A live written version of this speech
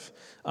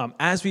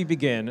As we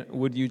begin,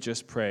 would you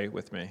just pray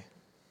with me?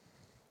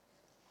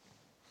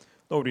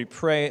 Lord, we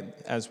pray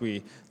as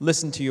we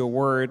listen to your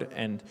word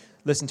and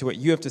listen to what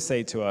you have to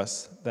say to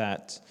us,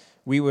 that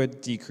we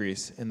would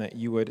decrease and that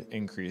you would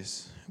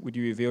increase. Would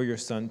you reveal your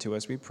Son to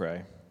us, we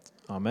pray.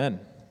 Amen.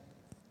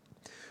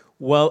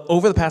 Well,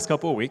 over the past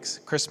couple of weeks,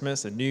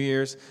 Christmas and New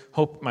Year's,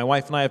 my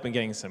wife and I have been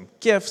getting some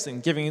gifts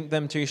and giving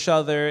them to each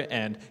other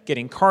and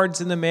getting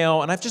cards in the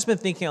mail. And I've just been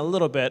thinking a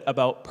little bit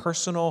about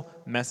personal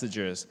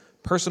messages.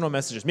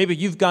 Maybe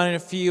you've gotten a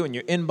few in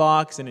your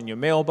inbox and in your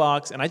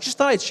mailbox, and I just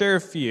thought I'd share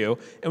a few,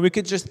 and we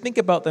could just think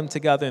about them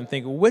together and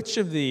think which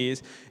of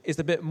these is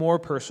a bit more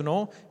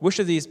personal, which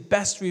of these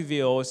best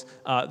reveals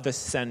the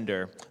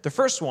sender. The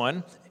first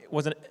one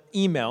was an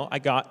email I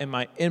got in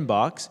my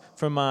inbox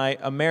from my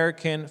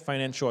American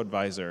financial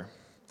advisor.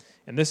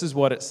 And this is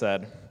what it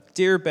said.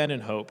 Dear Ben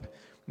and Hope,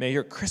 may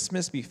your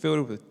Christmas be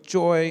filled with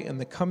joy and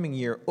the coming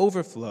year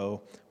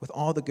overflow with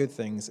all the good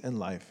things in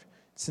life.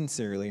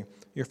 Sincerely,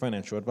 your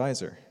financial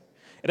advisor.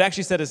 It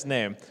actually said his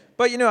name.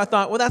 But, I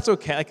thought, well, that's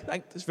okay.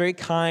 It's very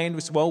kind,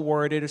 it's well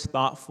worded, it's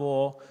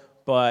thoughtful,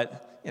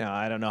 but,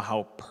 I don't know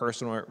how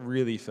personal it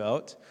really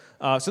felt.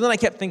 So then I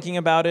kept thinking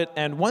about it,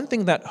 and one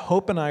thing that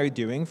Hope and I are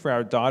doing for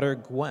our daughter,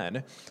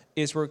 Gwen,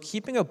 is we're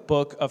keeping a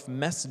book of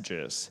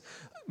messages,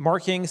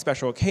 marking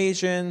special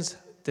occasions,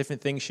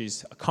 different things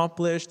she's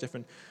accomplished,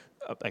 different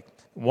like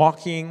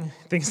walking,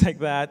 things like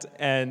that,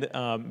 and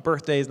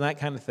birthdays and that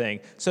kind of thing,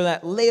 so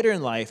that later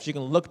in life she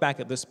can look back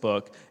at this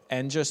book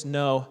and just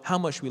know how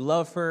much we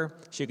love her.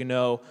 She can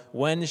know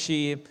when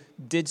she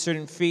did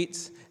certain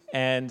feats,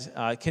 and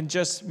can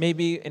just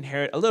maybe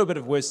inherit a little bit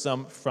of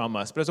wisdom from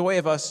us. But as a way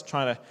of us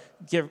trying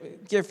to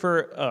give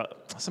her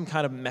some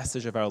kind of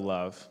message of our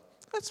love.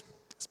 That's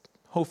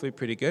hopefully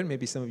pretty good.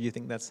 Maybe some of you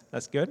think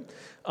that's good.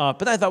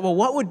 But I thought, well,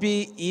 what would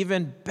be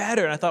even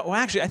better? And I thought, well,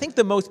 actually, I think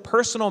the most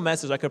personal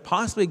message I could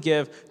possibly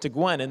give to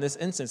Gwen in this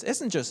instance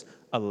isn't just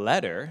a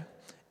letter.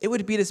 It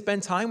would be to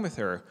spend time with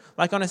her.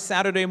 Like on a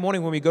Saturday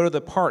morning when we go to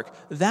the park,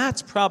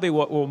 that's probably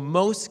what will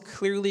most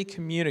clearly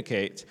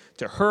communicate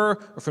to her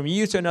or from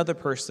you to another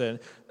person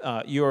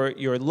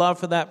your love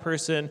for that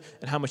person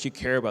and how much you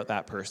care about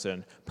that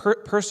person.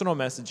 Personal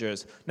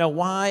messages. Now,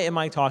 why am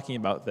I talking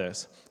about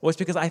this? Well, it's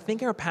because I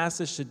think our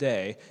passage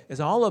today is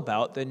all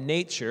about the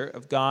nature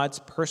of God's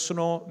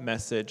personal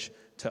message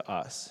to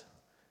us.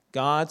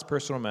 God's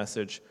personal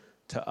message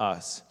to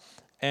us.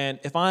 And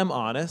if I'm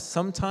honest,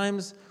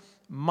 sometimes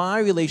my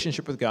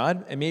relationship with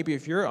God, and maybe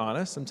if you're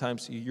honest,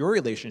 sometimes your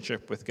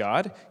relationship with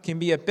God can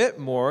be a bit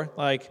more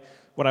like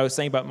what I was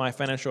saying about my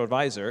financial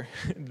advisor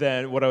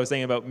than what I was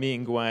saying about me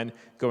and Gwen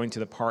going to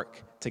the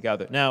park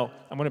together. Now,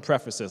 I'm going to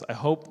preface this. I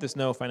hope there's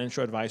no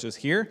financial advisors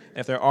here.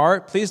 If there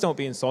are, please don't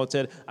be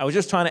insulted. I was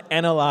just trying to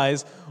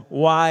analyze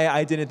why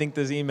I didn't think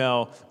this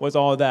email was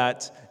all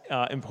that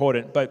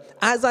important. But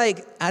as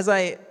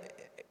I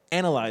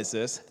analyze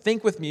this,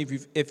 think with me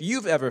if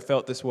you've ever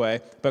felt this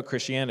way about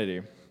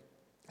Christianity.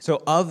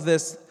 So of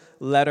this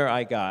letter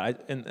I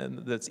got, and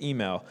this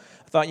email,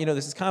 I thought,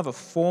 this is kind of a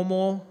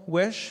formal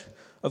wish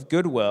of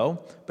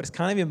goodwill, but it's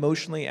kind of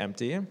emotionally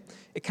empty.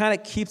 It kind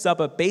of keeps up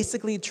a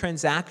basically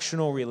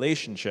transactional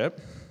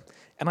relationship,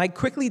 and I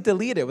quickly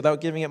delete it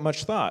without giving it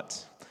much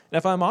thought. And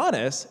if I'm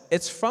honest,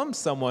 it's from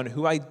someone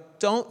who I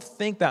don't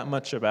think that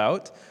much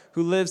about,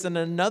 who lives in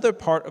another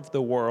part of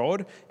the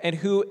world, and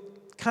who,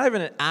 kind of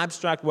in an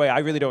abstract way I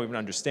really don't even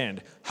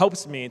understand,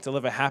 helps me to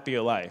live a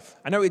happier life.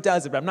 I know he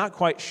does it, but I'm not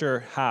quite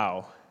sure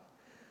how.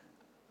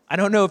 I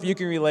don't know if you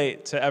can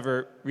relate to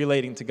ever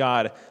relating to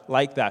God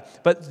like that.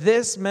 But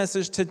this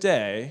message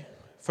today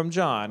from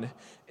John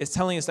is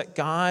telling us that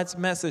God's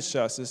message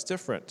to us is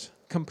different,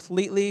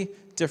 completely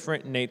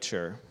different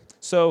nature.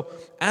 So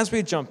as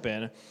we jump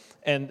in,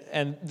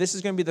 and this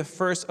is going to be the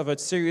first of a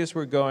series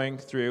we're going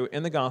through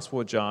in the Gospel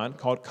of John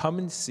called Come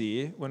and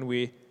See, when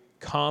we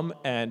come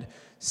and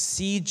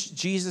see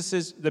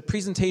the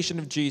presentation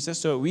of Jesus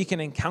so we can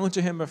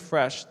encounter him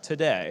afresh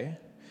today.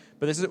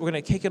 But we're going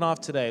to kick it off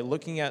today,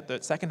 looking at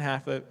the second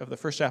half of the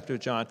first chapter of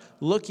John,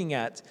 looking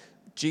at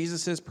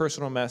Jesus'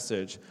 personal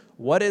message.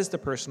 What is the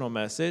personal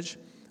message?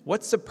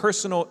 What's the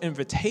personal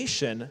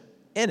invitation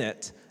in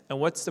it? And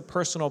what's the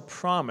personal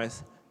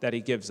promise that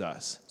he gives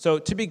us? So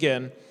to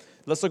begin,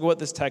 let's look at what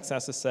this text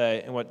has to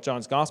say and what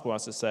John's gospel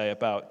has to say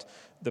about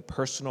the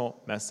personal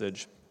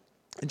message.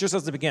 And just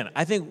as to begin,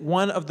 I think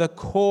one of the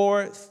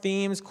core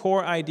themes,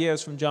 core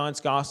ideas from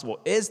John's gospel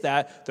is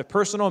that the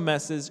personal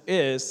message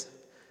is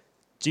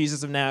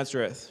Jesus of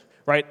Nazareth,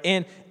 right?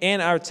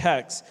 In our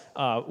text,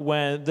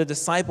 when the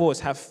disciples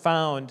have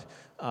found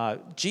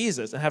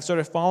Jesus and have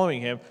started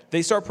following him,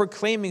 they start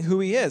proclaiming who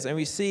he is. And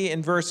we see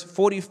in verse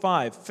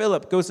 45,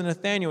 Philip goes to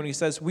Nathanael and he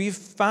says, "We've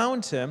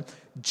found him,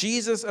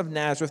 Jesus of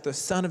Nazareth, the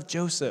son of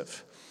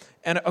Joseph."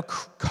 And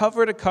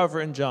cover to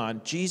cover in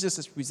John, Jesus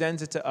is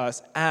presented to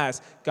us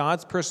as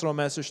God's personal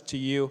message to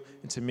you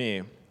and to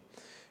me.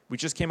 We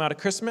just came out of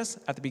Christmas.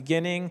 At the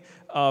beginning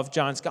of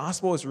John's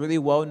gospel is a really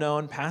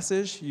well-known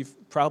passage.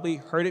 You've probably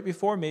heard it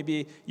before.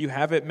 Maybe you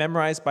have it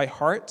memorized by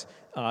heart.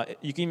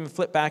 You can even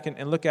flip back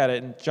and look at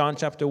it in John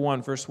chapter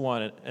 1, verse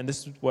 1, and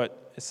this is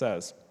what it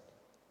says.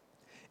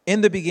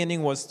 In the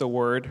beginning was the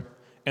Word,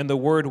 and the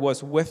Word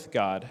was with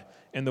God,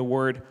 and the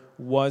Word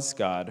was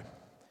God.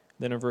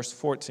 Then in verse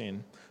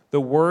 14,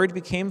 the Word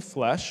became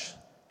flesh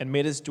and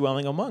made his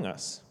dwelling among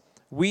us.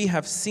 We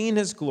have seen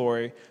his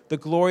glory, the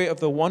glory of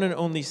the one and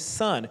only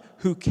Son,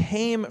 who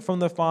came from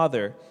the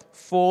Father,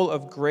 full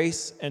of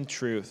grace and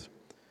truth.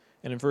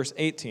 And in verse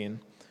 18,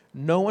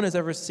 no one has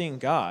ever seen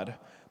God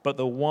but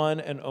the one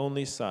and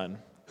only Son,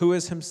 who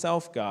is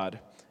himself God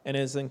and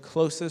is in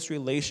closest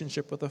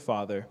relationship with the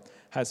Father,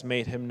 has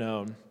made him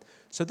known.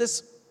 So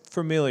this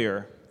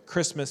familiar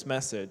Christmas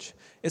message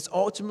is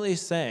ultimately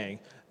saying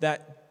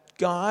that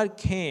God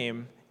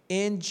came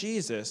in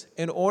Jesus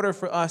in order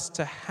for us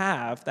to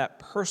have that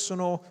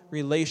personal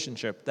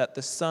relationship that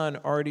the Son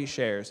already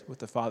shares with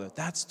the Father.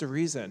 That's the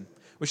reason,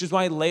 which is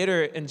why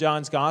later in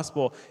John's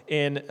Gospel,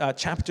 in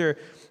chapter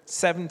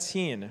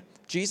 17,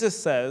 Jesus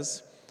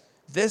says,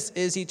 this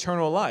is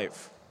eternal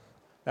life,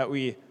 that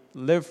we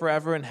live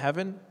forever in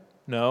heaven?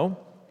 No,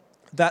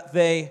 that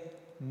they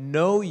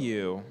know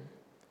you,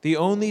 the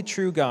only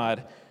true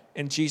God,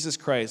 and Jesus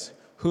Christ,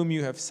 whom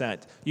you have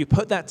sent. You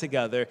put that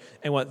together,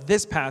 and what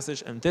this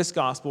passage and this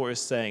gospel is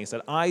saying is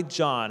that I,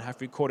 John, have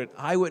recorded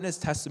eyewitness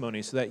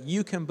testimony so that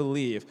you can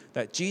believe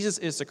that Jesus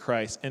is the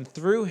Christ, and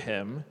through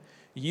him,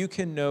 you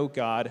can know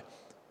God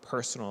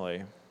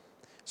personally.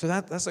 So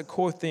that's a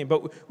core theme,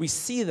 but we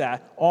see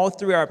that all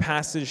through our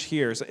passage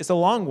here. So it's a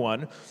long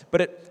one,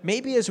 but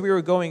maybe as we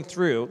were going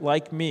through,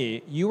 like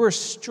me, you were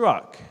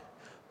struck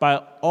by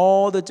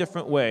all the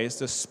different ways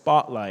the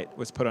spotlight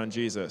was put on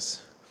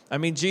Jesus. I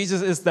mean,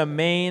 Jesus is the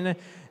main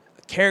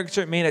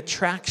character, main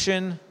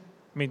attraction.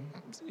 I mean,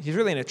 he's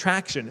really an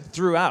attraction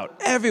throughout.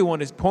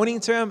 Everyone is pointing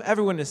to him.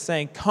 Everyone is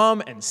saying,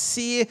 come and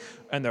see.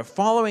 And they're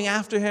following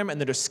after him, and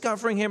they're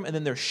discovering him, and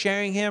then they're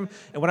sharing him.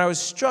 And what I was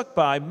struck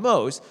by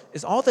most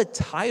is all the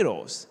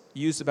titles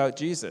used about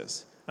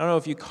Jesus. I don't know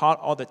if you caught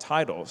all the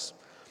titles.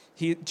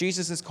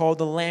 Jesus is called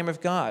the Lamb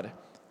of God,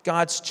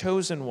 God's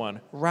chosen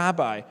one,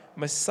 Rabbi,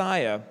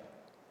 Messiah.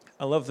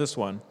 I love this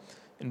one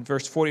in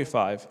verse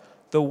 45.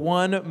 The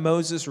one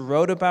Moses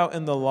wrote about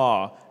in the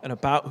law and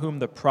about whom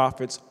the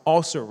prophets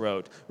also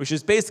wrote, which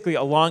is basically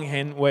a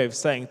longhand way of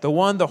saying the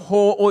one the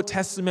whole Old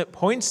Testament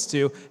points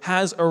to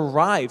has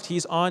arrived.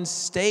 He's on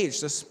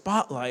stage. The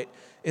spotlight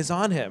is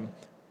on him.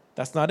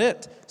 That's not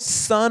it.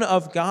 Son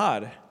of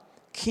God,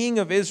 King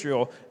of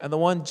Israel, and the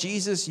one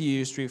Jesus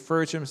used to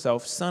refer to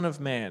himself, Son of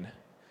Man.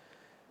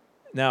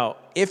 Now,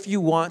 if you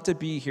want to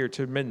be here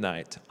to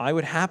midnight, I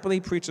would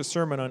happily preach a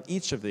sermon on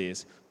each of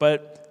these,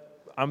 but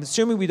I'm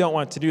assuming we don't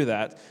want to do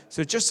that.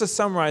 So just to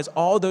summarize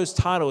all those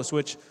titles,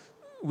 which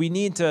we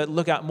need to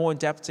look at more in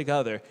depth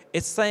together,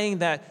 it's saying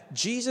that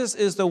Jesus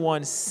is the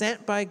one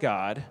sent by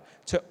God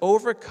to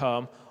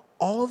overcome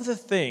all of the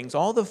things,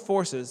 all the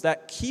forces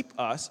that keep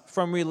us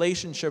from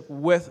relationship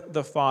with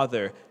the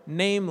Father,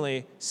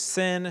 namely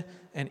sin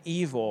and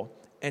evil.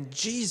 And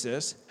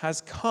Jesus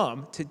has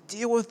come to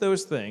deal with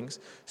those things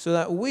so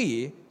that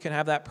we can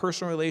have that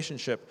personal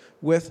relationship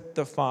with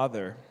the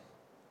Father.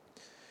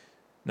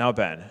 Now,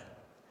 Ben,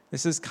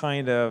 this is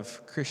kind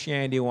of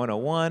Christianity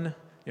 101.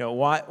 You know,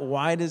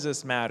 why does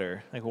this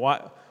matter? Like,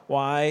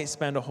 why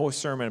spend a whole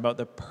sermon about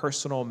the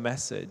personal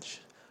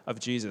message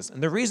of Jesus?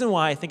 And the reason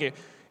why I think it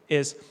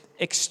is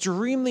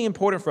extremely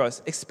important for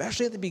us,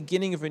 especially at the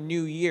beginning of a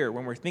new year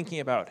when we're thinking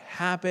about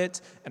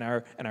habits and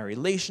our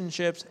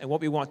relationships and what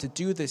we want to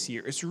do this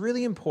year, it's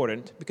really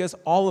important because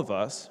all of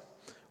us,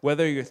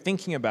 whether you're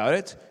thinking about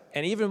it,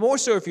 and even more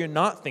so if you're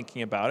not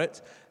thinking about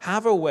it,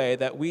 have a way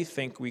that we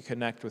think we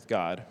connect with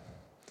God.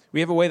 We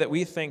have a way that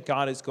we think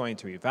God is going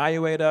to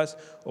evaluate us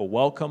or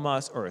welcome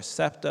us or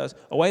accept us,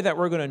 a way that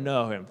we're going to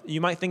know him. You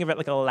might think of it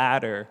like a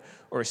ladder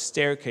or a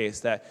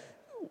staircase that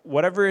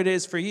whatever it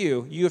is for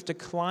you, you have to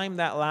climb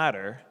that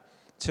ladder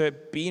to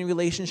be in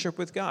relationship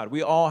with God.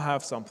 We all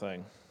have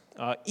something.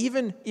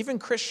 Even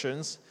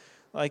Christians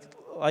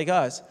like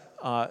us,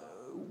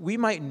 we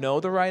might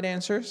know the right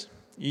answers.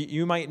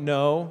 You might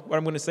know what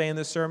I'm going to say in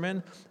this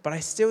sermon, but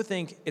I still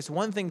think it's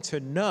one thing to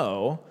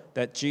know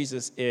that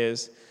Jesus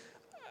is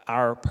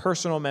our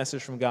personal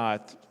message from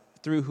God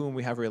through whom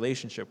we have a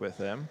relationship with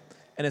him.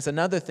 And it's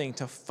another thing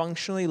to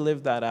functionally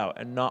live that out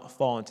and not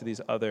fall into these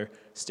other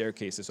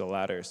staircases or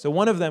ladders. So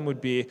one of them would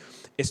be,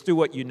 it's through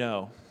what you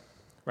know,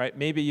 right?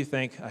 Maybe you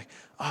think,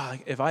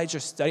 if I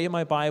just study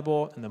my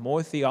Bible and the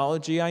more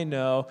theology I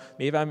know,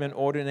 maybe I'm in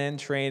ordinand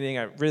training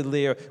at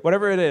Ridley or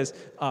whatever it is,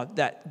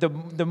 that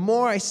the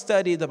more I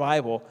study the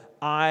Bible,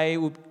 I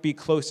will be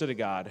closer to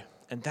God.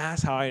 And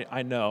that's how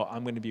I know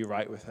I'm going to be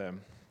right with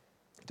him.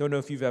 Don't know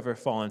if you've ever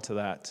fallen to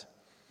that.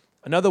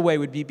 Another way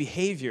would be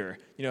behavior.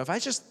 You know, if I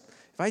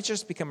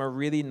just become a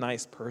really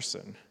nice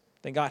person,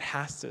 then God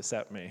has to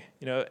accept me.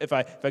 You know, if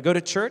I go to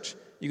church,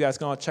 you guys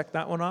can all check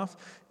that one off.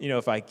 You know,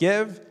 if I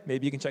give,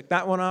 maybe you can check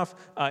that one off.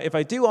 If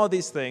I do all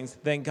these things,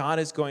 then God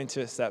is going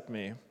to accept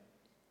me.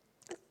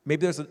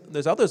 Maybe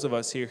there's others of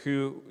us here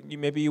who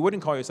maybe you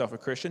wouldn't call yourself a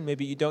Christian.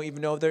 Maybe you don't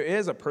even know if there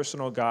is a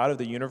personal God of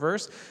the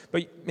universe,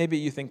 but maybe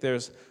you think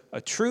there's a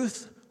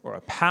truth or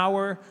a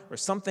power or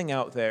something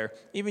out there.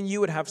 Even you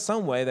would have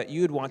some way that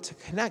you would want to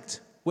connect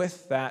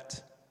with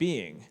that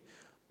being.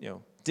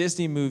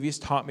 Disney movies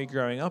taught me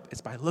growing up,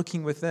 it's by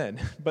looking within.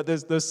 But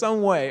there's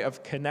some way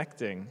of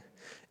connecting.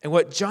 And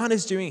what John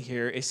is doing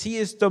here is he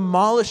is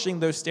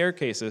demolishing those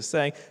staircases,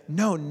 saying,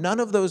 no,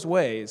 none of those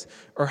ways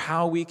are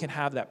how we can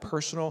have that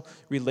personal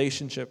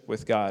relationship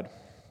with God.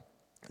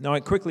 Now, I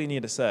quickly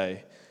need to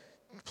say,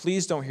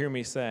 please don't hear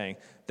me saying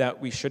that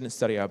we shouldn't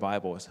study our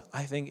Bibles.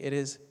 I think it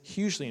is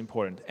hugely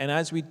important. And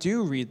as we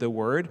do read the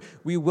Word,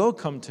 we will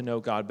come to know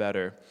God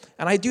better.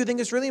 And I do think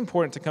it's really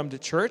important to come to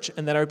church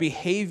and that our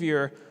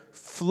behavior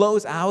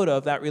flows out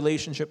of that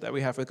relationship that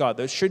we have with God.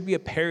 There should be a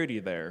parity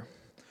there.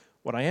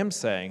 What I am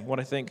saying, what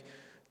I think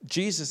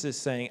Jesus is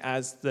saying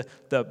as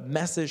the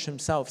message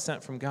himself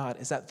sent from God,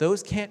 is that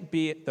those can't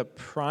be the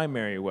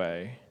primary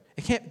way.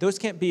 Those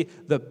can't be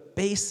the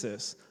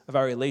basis of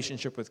our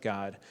relationship with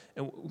God.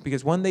 And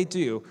because when they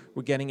do,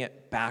 we're getting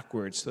it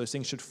backwards. Those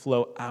things should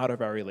flow out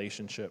of our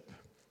relationship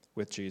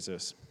with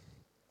Jesus.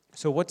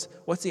 So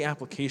what's the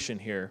application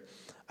here?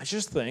 I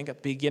just think at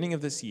the beginning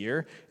of this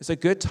year, it's a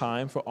good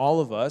time for all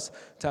of us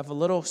to have a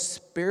little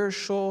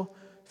spiritual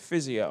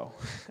physio,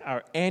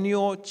 our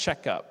annual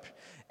checkup,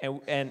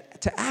 and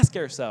to ask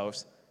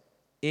ourselves,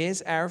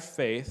 is our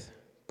faith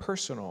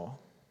personal?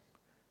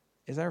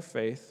 Is our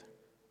faith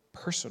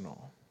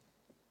personal?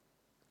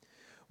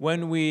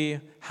 When we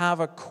have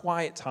a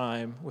quiet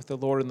time with the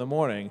Lord in the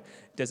morning,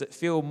 does it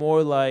feel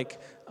more like,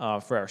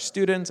 for our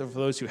students, or for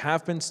those who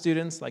have been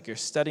students, like you're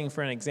studying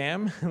for an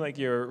exam, like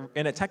you're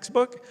in a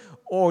textbook?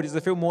 Or does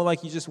it feel more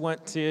like you just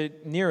went to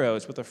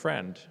Nero's with a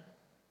friend?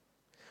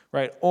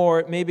 Right?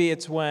 Or maybe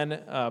it's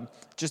when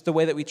just the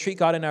way that we treat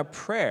God in our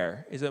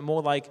prayer, is it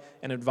more like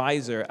an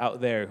advisor out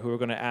there who we're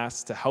going to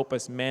ask to help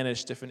us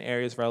manage different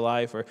areas of our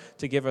life or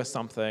to give us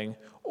something?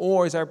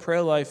 Or is our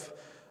prayer life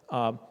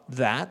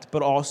that,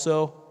 but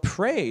also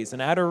praise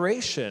and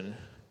adoration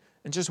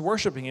and just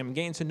worshiping him,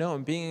 getting to know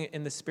him, being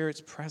in the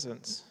Spirit's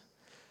presence?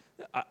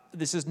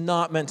 This is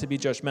not meant to be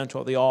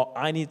judgmental.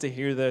 I need to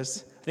hear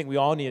this. I think we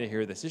all need to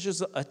hear this. It's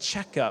just a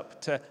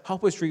checkup to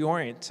help us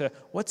reorient to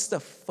what's the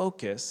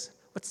focus,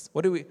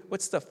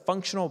 what's the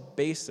functional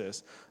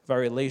basis of our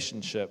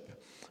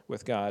relationship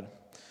with God.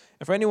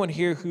 And for anyone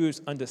here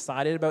who's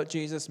undecided about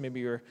Jesus,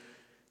 maybe you're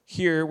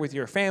here with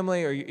your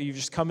family, or you've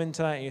just come in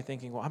tonight and you're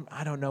thinking, well,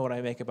 I don't know what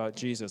I make about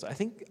Jesus. I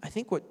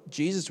think what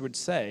Jesus would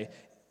say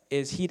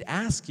is he'd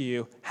ask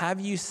you, have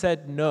you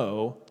said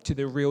no to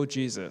the real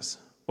Jesus?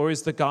 Or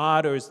is the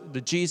God or is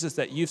the Jesus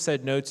that you've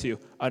said no to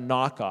a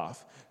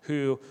knockoff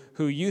who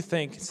you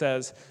think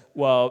says,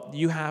 well,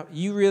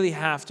 you really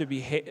have to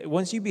behave,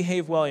 once you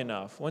behave well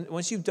enough,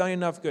 once you've done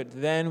enough good,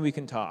 then we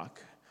can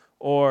talk.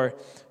 Or,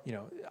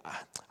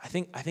 I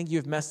think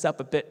you've messed up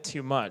a bit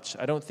too much.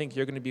 I don't think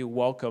you're going to be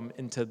welcome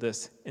into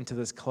this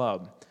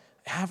club.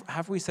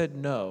 Have we said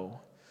no?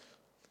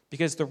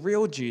 Because the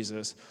real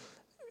Jesus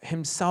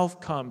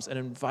himself comes and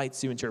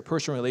invites you into your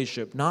personal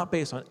relationship, not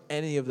based on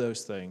any of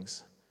those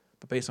things,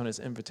 but based on his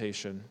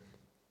invitation.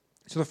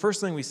 So the first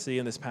thing we see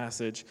in this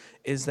passage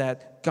is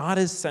that God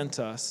has sent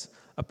us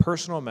a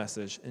personal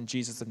message in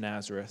Jesus of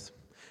Nazareth.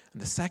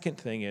 And the second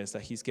thing is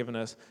that he's given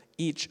us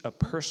each a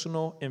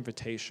personal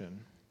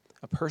invitation.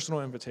 A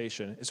personal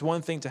invitation. It's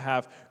one thing to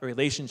have a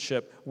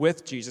relationship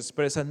with Jesus,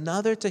 but it's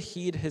another to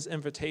heed his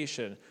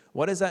invitation.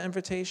 What is that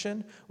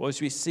invitation? Well,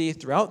 as we see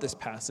throughout this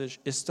passage,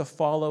 is to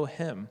follow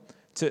him,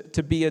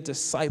 to be a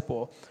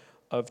disciple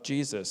of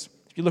Jesus.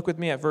 If you look with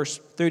me at verse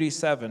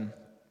 37,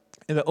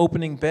 in the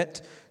opening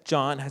bit,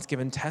 John has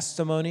given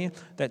testimony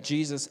that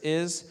Jesus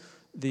is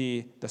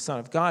the Son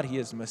of God. He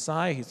is the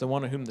Messiah. He's the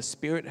one on whom the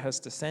Spirit has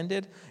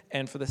descended.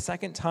 And for the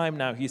second time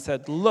now, he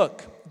said,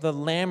 look, the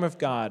Lamb of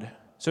God.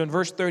 So in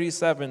verse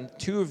 37,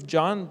 two of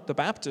John the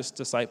Baptist's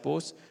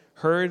disciples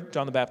heard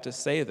John the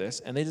Baptist say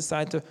this, and they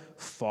decided to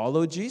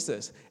follow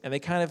Jesus. And they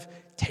kind of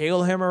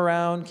tail him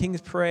around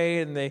King's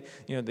Parade, and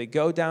they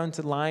go down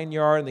to Lion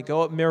Yard, and they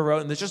go up Mirror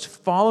Road, and they're just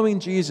following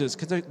Jesus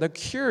because they're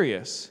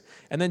curious.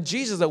 And then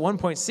Jesus at one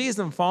point sees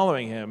them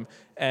following him,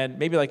 and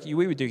maybe like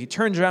we would do, he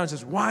turns around and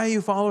says, why are you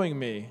following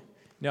me?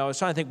 I was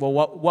trying to think, well,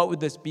 what would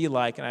this be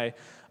like? And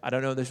I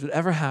don't know if this would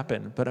ever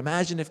happen, but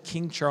imagine if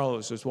King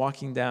Charles was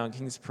walking down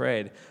King's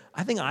Parade.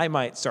 I think I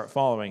might start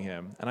following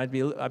him, and I'd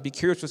be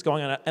curious what's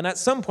going on. And at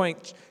some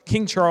point,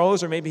 King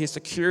Charles or maybe his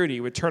security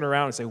would turn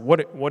around and say,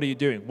 "What are you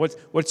doing?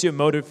 What's your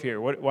motive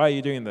here? Why are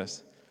you doing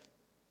this?"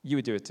 You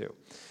would do it too.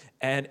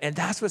 And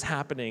that's what's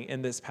happening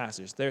in this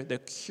passage. They're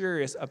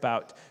curious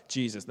about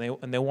Jesus,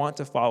 and they want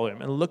to follow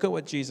him. And look at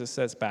what Jesus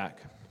says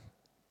back.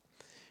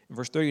 In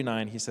verse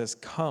 39, he says,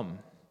 "Come,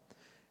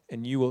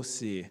 and you will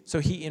see." So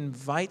he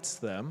invites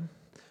them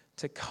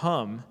to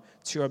come,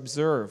 to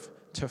observe,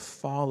 to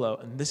follow.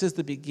 And this is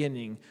the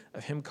beginning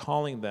of him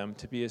calling them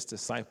to be his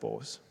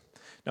disciples.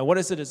 Now, what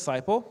is a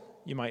disciple?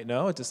 You might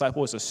know. A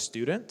disciple is a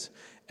student.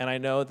 And I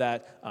know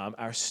that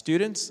our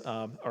students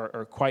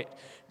are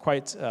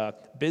quite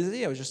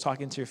busy. I was just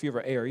talking to a few of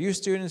our ARU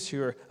students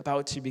who are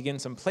about to begin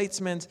some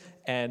placement,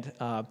 and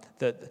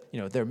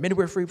their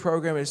midwifery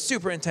program is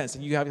super intense,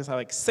 and you have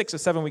like 6 or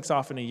 7 weeks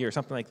off in a year,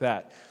 something like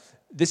that.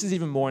 This is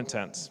even more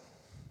intense.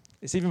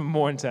 It's even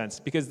more intense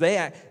because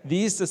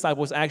these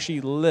disciples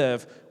actually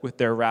live with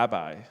their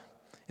rabbi.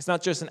 It's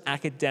not just an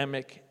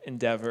academic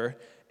endeavor,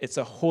 it's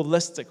a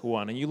holistic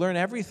one, and you learn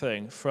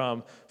everything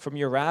from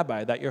your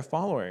rabbi that you're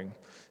following.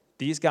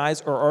 These guys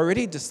are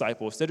already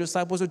disciples. They're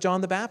disciples of John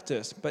the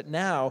Baptist, but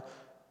now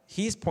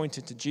he's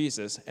pointed to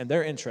Jesus, and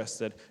they're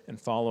interested in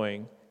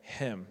following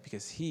him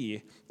because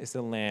he is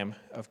the Lamb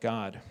of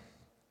God.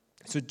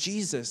 So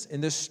Jesus, in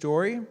this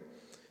story,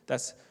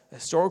 that's a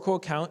historical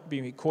account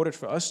being recorded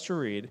for us to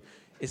read,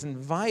 is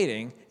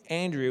inviting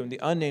Andrew and the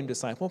unnamed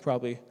disciple,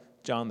 probably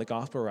John the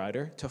gospel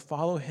writer, to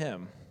follow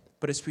him.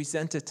 But it's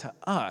presented to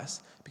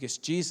us because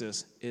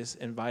Jesus is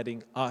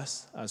inviting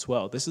us as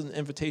well. This is an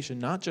invitation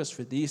not just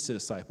for these two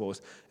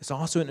disciples, it's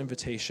also an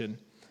invitation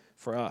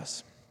for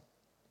us.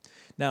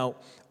 Now,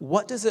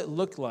 what does it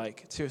look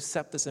like to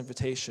accept this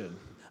invitation?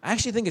 I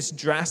actually think it's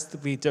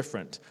drastically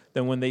different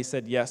than when they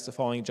said yes to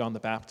following John the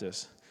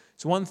Baptist.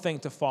 It's one thing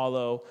to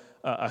follow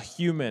a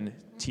human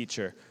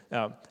teacher,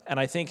 and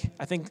I think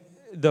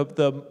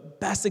the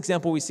best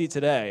example we see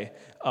today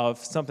of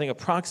something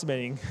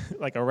approximating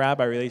like a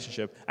rabbi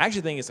relationship, I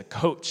actually think is a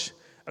coach.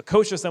 A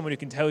coach is someone who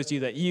can tell you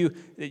that you're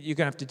going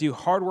to have to do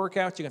hard workouts,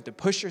 you're going to have to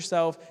push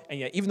yourself, and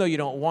yet even though you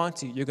don't want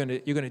to, you're going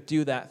to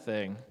do that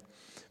thing.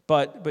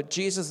 But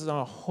Jesus is on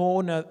a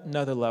whole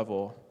nother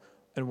level.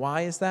 And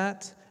why is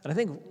that? And I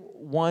think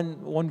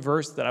one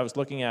verse that I was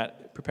looking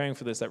at preparing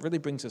for this that really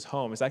brings us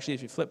home is actually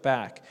if you flip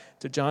back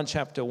to John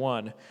chapter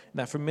 1,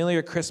 that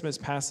familiar Christmas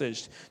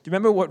passage. Do you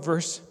remember what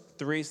verse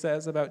 3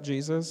 says about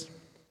Jesus?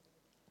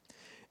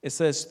 It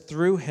says,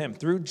 through him,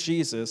 through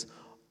Jesus,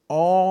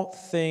 all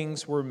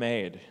things were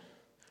made.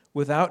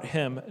 Without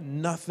him,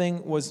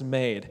 nothing was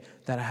made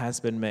that has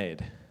been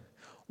made.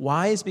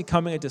 Why is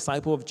becoming a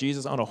disciple of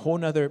Jesus on a whole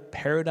nother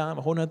paradigm,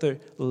 a whole nother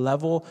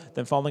level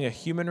than following a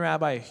human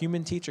rabbi, a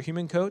human teacher,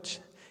 human coach?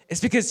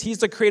 It's because he's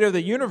the creator of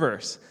the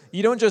universe.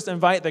 You don't just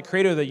invite the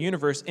creator of the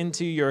universe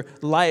into your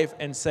life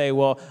and say,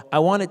 well, I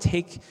want to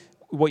take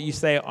what you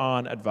say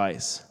on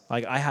advice.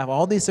 Like, I have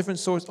all these different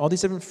sources, all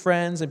these different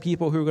friends and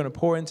people who are going to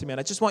pour into me, and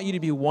I just want you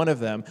to be one of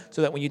them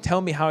so that when you tell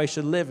me how I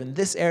should live in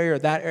this area or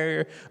that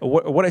area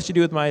or what I should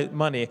do with my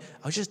money,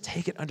 I'll just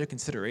take it under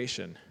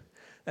consideration.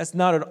 That's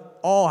not at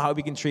all how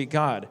we can treat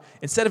God.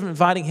 Instead of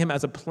inviting him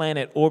as a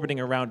planet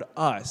orbiting around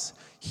us,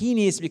 he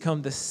needs to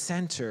become the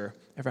center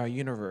of our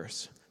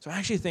universe. So I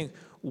actually think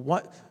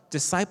what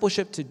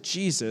discipleship to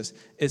Jesus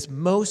is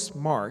most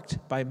marked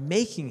by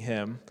making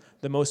him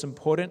the most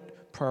important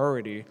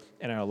priority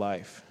in our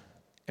life.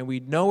 And we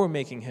know we're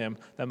making him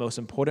the most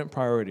important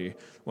priority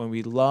when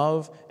we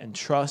love and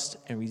trust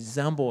and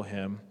resemble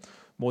him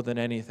more than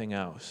anything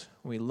else.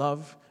 When we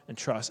love and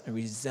trust and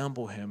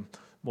resemble him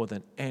more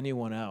than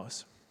anyone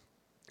else.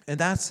 And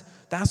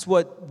that's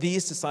what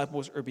these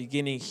disciples are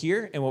beginning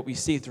here and what we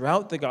see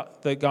throughout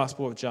the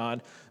Gospel of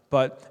John,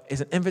 but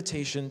is an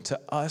invitation to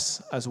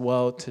us as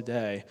well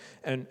today.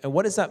 And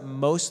what does that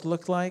most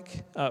look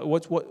like?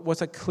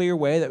 What's a clear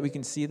way that we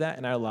can see that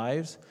in our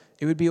lives?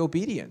 It would be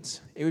obedience.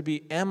 It would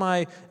be, am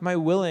I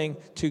willing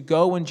to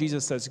go when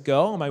Jesus says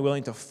go? Am I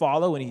willing to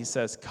follow when he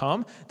says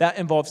come? That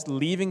involves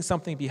leaving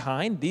something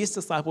behind. These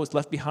disciples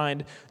left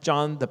behind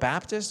John the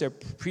Baptist, their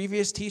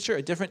previous teacher,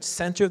 a different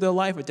center of their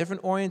life, a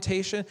different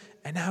orientation,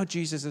 and now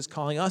Jesus is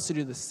calling us to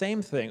do the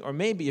same thing. Or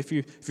maybe if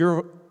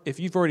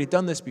you've already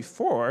done this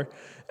before,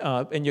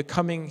 and you're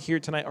coming here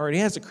tonight already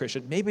as a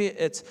Christian, maybe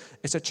it's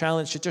a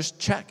challenge to just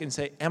check and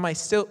say, am I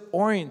still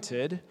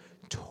oriented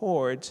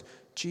towards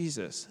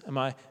Jesus? Am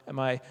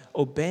I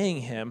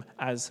obeying him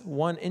as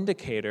one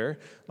indicator,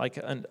 like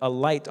a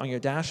light on your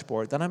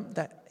dashboard,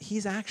 that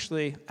he's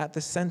actually at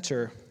the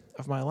center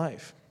of my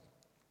life?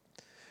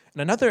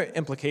 And another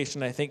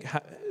implication I think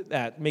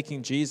that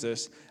making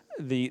Jesus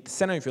the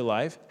center of your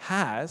life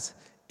has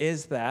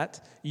is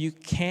that you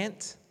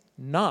can't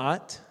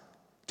not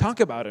talk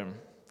about him.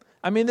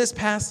 I mean, this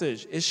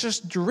passage is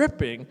just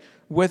dripping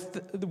with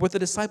the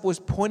disciples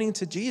pointing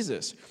to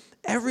Jesus.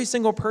 Every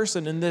single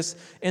person in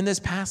this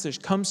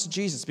passage comes to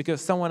Jesus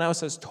because someone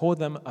else has told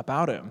them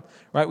about him,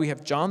 right? We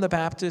have John the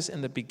Baptist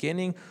in the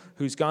beginning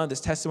who's gotten this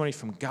testimony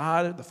from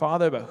God, the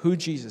Father, about who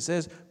Jesus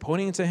is,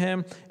 pointing to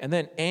him. And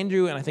then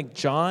Andrew and I think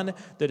John,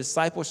 the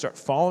disciples, start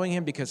following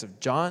him because of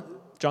John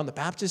the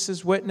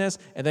Baptist's witness,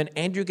 and then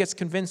Andrew gets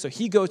convinced, so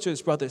he goes to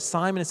his brother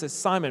Simon and says,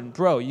 Simon,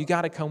 bro, you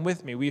got to come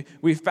with me.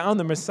 We found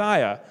the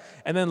Messiah.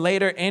 And then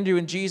later, Andrew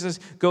and Jesus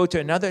go to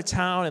another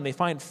town, and they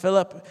find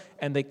Philip,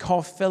 and they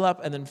call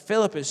Philip, and then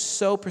Philip is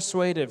so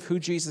persuasive who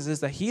Jesus is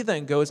that he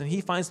then goes and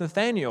he finds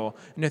Nathanael.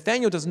 And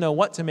Nathanael doesn't know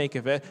what to make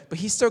of it, but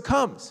he still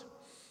comes.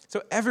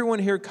 So everyone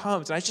here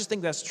comes, and I just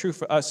think that's true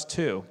for us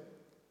too.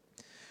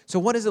 So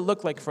what does it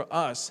look like for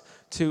us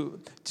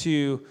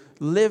to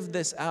live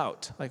this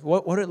out? Like,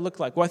 what would it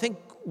look like? Well, I think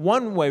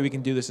one way we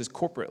can do this is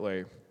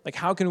corporately. Like,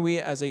 how can we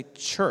as a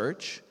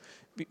church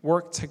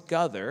work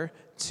together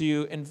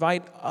to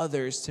invite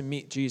others to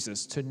meet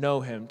Jesus, to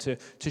know him, to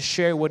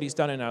share what he's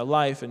done in our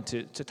life, and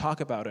to talk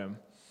about him?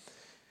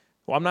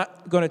 Well, I'm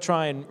not going to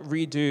try and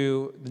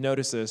redo the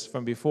notices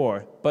from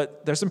before,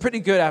 but there's some pretty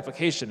good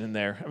application in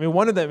there. I mean,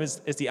 one of them is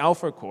the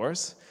Alpha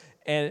course.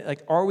 And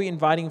like, are we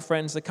inviting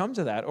friends to come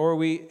to that? Or are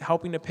we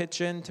helping to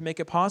pitch in to make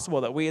it possible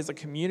that we as a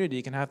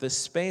community can have this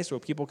space where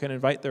people can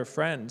invite their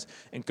friends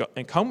and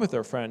come with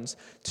their friends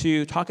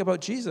to talk about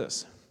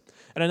Jesus?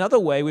 And another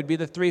way would be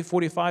the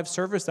 3:45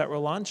 service that we're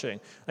launching.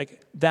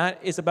 Like, that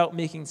is about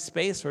making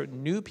space for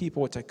new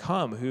people to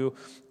come who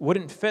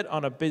wouldn't fit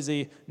on a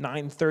busy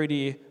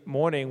 9:30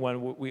 morning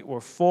when we're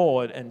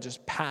full and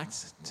just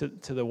packed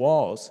to the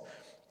walls.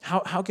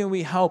 How can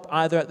we help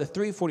either at the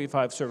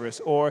 3:45 service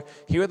or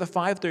here at the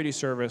 5:30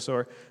 service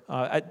or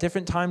at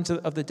different times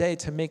of the day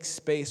to make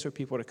space for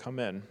people to come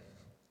in?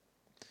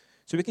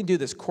 So we can do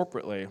this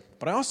corporately.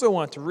 But I also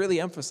want to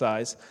really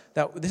emphasize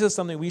that this is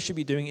something we should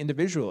be doing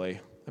individually.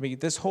 I mean,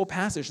 this whole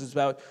passage is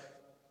about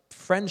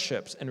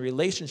friendships and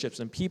relationships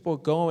and people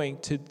going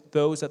to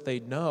those that they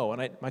know.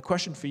 And my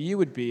question for you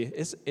would be,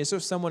 is there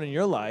someone in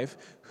your life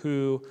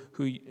who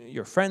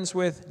you're friends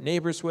with,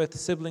 neighbors with,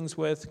 siblings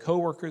with,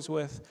 coworkers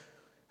with,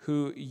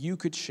 who you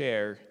could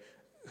share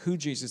who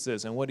Jesus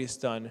is and what he's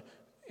done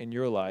in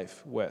your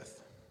life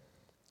with?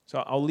 So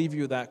I'll leave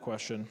you with that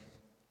question.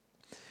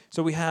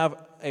 So we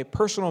have a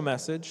personal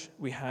message,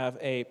 we have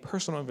a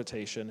personal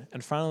invitation,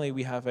 and finally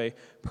we have a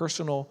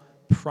personal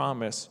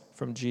promise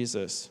from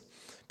Jesus.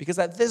 Because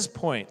at this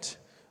point,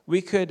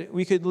 we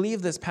could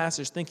leave this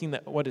passage thinking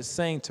that what it's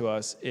saying to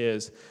us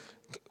is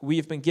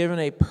we've been given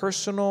a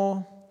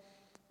personal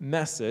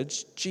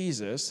message,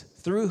 Jesus,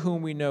 through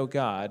whom we know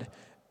God,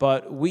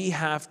 but we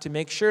have to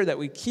make sure that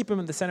we keep him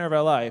at the center of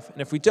our life.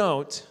 And if we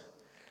don't,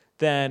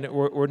 then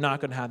we're not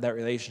going to have that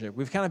relationship.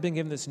 We've kind of been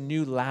given this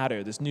new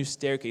ladder, this new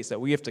staircase that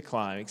we have to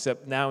climb,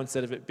 except now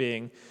instead of it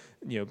being,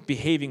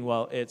 behaving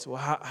well, it's, well,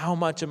 how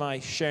much am I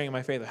sharing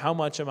my faith? How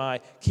much am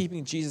I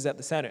keeping Jesus at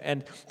the center?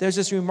 And there's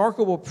this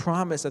remarkable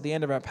promise at the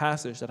end of our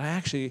passage that I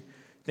actually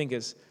think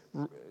is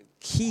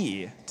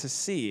key to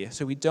see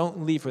so we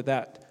don't leave with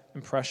that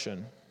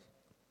impression.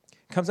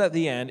 It comes at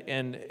the end,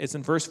 and it's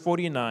in verse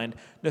 49.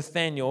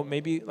 Nathanael,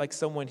 maybe like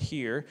someone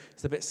here,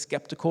 is a bit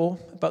skeptical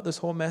about this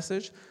whole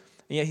message.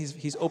 And yet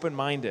he's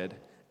open-minded,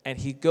 and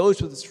he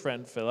goes with his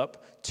friend Philip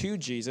to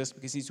Jesus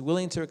because he's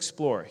willing to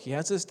explore. He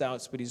has his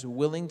doubts, but he's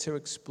willing to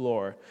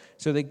explore.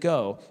 So they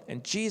go,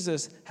 and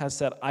Jesus has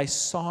said, "I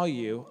saw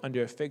you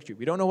under a fig tree."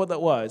 We don't know what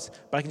that was,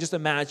 but I can just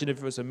imagine if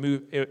it was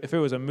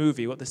a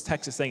movie, what this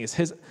text is saying is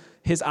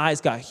his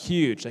eyes got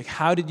huge. Like,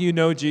 how did you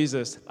know,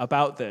 Jesus,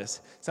 about this?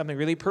 Something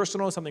really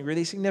personal, something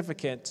really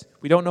significant.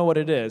 We don't know what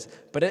it is,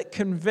 but it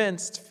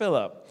convinced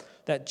Philip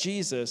that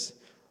Jesus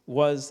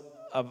was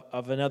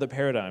of another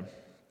paradigm.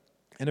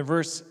 And in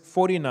verse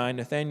 49,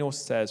 Nathanael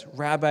says,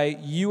 "Rabbi,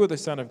 you are the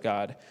Son of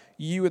God.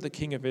 You are the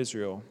King of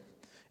Israel."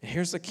 And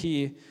here's the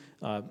key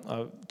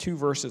 2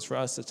 verses for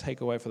us to take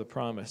away for the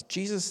promise.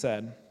 Jesus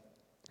said,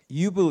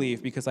 "You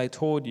believe because I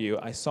told you,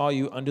 I saw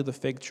you under the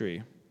fig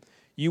tree.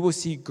 You will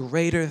see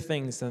greater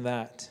things than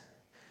that."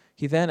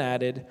 He then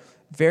added,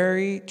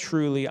 "Very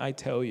truly I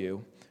tell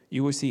you,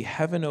 you will see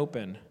heaven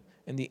open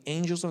and the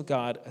angels of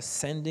God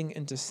ascending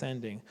and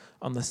descending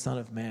on the Son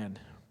of Man."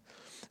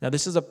 Now,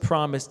 this is a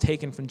promise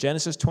taken from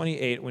Genesis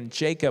 28 when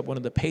Jacob, one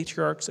of the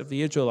patriarchs of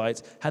the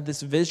Israelites, had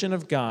this vision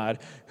of God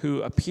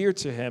who appeared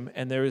to him,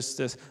 and there was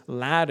this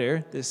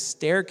ladder, this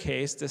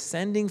staircase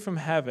descending from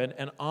heaven,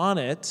 and on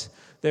it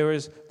there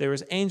was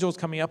angels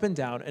coming up and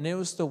down, and it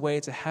was the way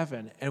to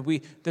heaven.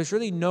 And there's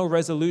really no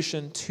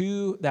resolution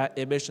to that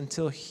image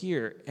until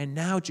here. And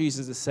now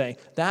Jesus is saying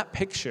that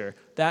picture,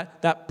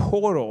 that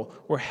portal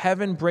where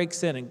heaven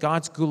breaks in and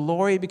God's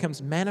glory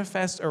becomes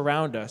manifest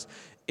around us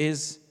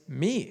is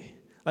me.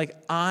 Like,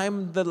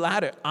 I'm the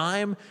ladder.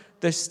 I'm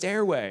the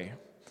stairway.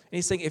 And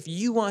he's saying, if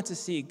you want to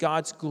see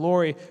God's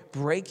glory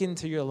break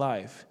into your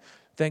life,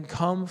 then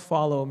come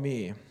follow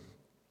me.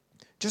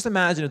 Just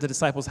imagine if the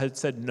disciples had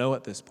said no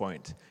at this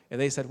point. And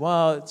they said,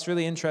 well, it's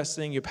really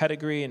interesting, your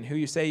pedigree and who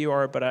you say you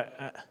are, but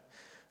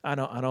I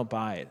don't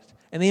buy it.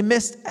 And they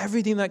missed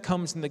everything that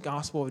comes in the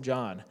Gospel of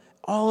John.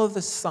 All of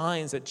the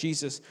signs that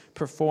Jesus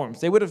performs.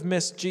 They would have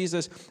missed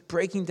Jesus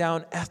breaking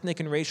down ethnic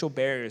and racial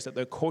barriers that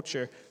their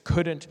culture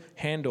couldn't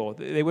handle.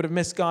 They would have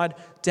missed God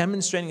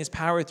demonstrating his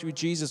power through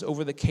Jesus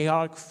over the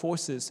chaotic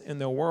forces in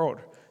their world.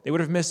 They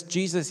would have missed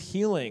Jesus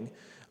healing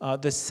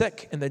the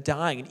sick and the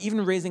dying, and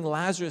even raising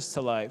Lazarus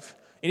to life.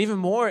 And even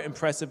more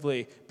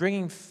impressively,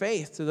 bringing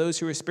faith to those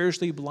who were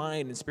spiritually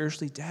blind and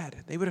spiritually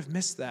dead. They would have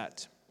missed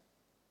that.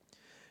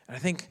 And I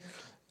think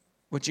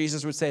what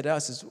Jesus would say to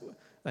us is,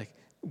 like,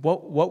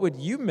 what would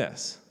you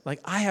miss?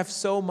 Like, I have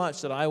so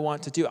much that I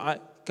want to do.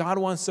 God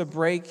wants to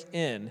break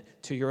in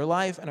to your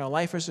life and our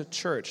life as a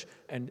church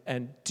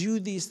and do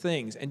these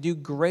things and do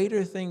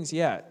greater things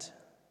yet.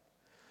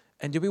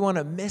 And do we want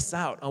to miss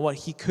out on what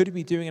he could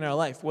be doing in our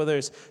life, whether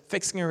it's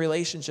fixing a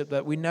relationship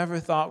that we never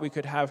thought we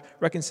could have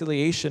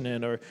reconciliation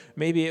in, or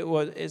maybe it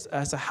was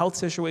as a health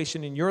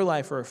situation in your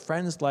life or a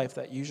friend's life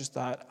that you just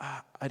thought,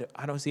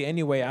 I don't see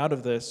any way out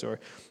of this, or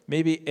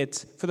maybe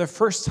it's for the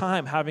first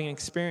time having an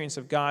experience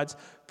of God's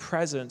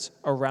presence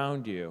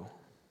around you.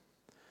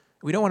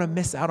 We don't want to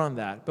miss out on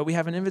that, but we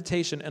have an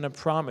invitation and a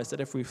promise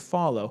that if we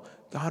follow,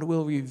 God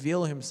will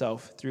reveal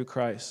himself through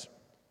Christ.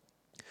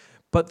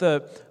 But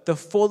the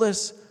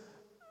fullest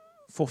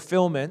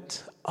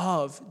fulfillment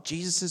of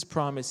Jesus'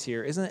 promise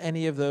here isn't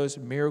any of those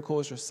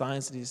miracles or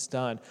signs that he's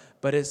done,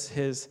 but it's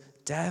his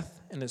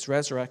death and his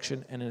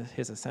resurrection and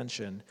his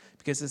ascension.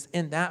 Because it's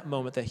in that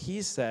moment that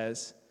he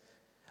says,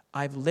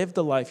 I've lived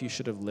the life you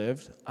should have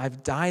lived.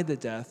 I've died the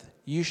death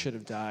you should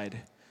have died.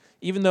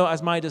 Even though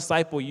as my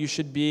disciple you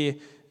should be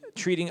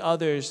treating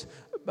others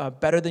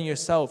better than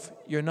yourself,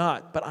 you're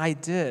not, but I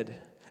did.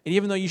 And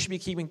even though you should be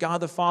keeping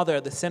God the Father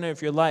at the center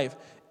of your life,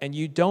 and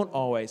you don't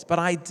always, but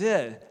I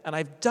did, and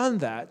I've done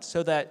that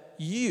so that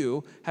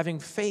you, having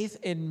faith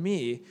in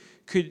me,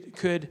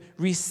 could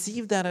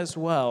receive that as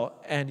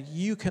well, and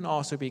you can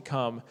also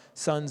become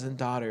sons and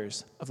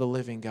daughters of the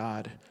living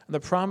God. And the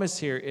promise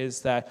here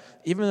is that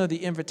even though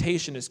the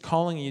invitation is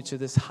calling you to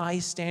this high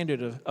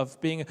standard of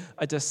being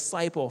a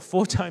disciple,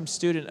 full-time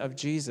student of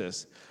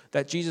Jesus,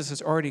 that Jesus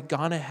has already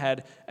gone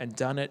ahead and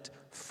done it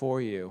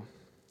for you.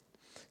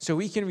 So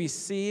we can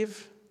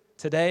receive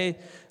today,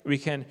 we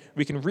can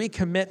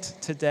recommit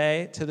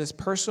today to this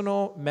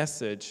personal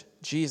message,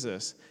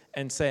 Jesus,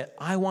 and say,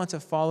 I want to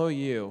follow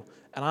you,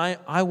 and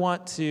I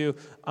want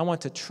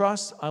to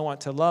trust, I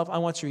want to love, I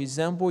want to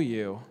resemble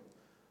you.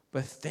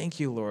 But thank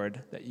you,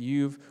 Lord, that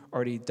you've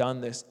already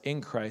done this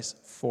in Christ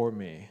for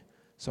me.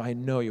 So I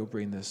know you'll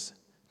bring this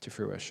to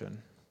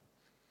fruition.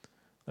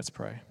 Let's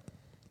pray.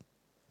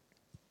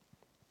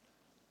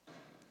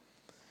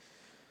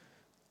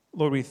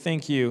 Lord, we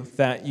thank you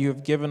that you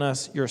have given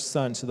us your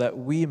Son so that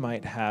we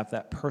might have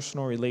that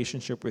personal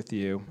relationship with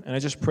you. And I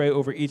just pray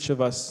over each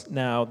of us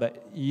now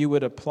that you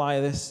would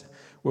apply this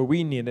where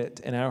we need it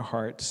in our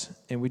hearts.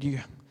 And would you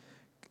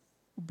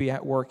be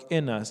at work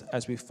in us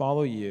as we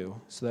follow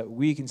you so that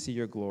we can see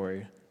your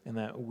glory and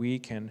that we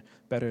can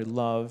better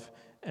love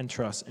and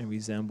trust and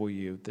resemble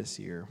you this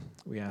year.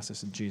 We ask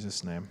this in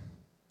Jesus' name.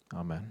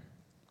 Amen.